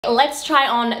Let's try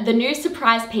on the new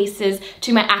surprise pieces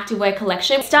to my activewear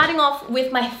collection. Starting off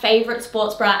with my favorite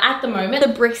sports bra at the moment,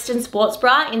 the Brixton sports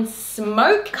bra in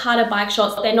Smoke. Carter bike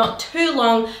shorts. They're not too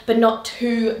long, but not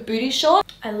too booty short.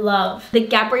 I love the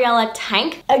Gabriella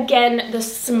tank. Again, the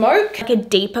Smoke, like a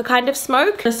deeper kind of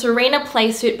smoke. The Serena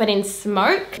play suit, but in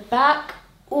Smoke. Back.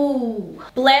 Ooh,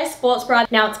 Blair sports bra.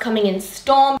 Now it's coming in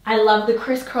Storm. I love the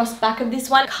crisscross back of this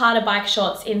one. Carter bike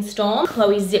shorts in Storm.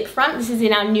 Chloe zip front. This is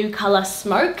in our new color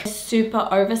Smoke. Super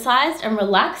oversized and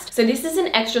relaxed. So this is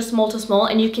an extra small to small,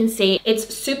 and you can see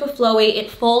it's super flowy.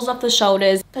 It falls off the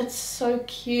shoulders. That's so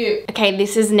cute. Okay,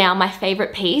 this is now my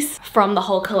favorite piece from the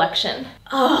whole collection.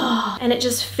 Oh, and it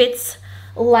just fits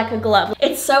like a glove.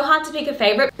 It's so hard to pick a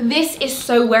favorite. This is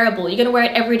so wearable. You're gonna wear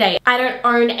it every day. I don't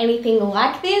own anything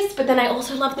like this, but then I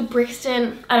also love the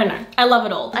Brixton. I don't know. I love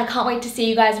it all. I can't wait to see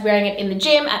you guys wearing it in the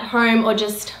gym, at home, or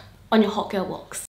just on your hot girl walks.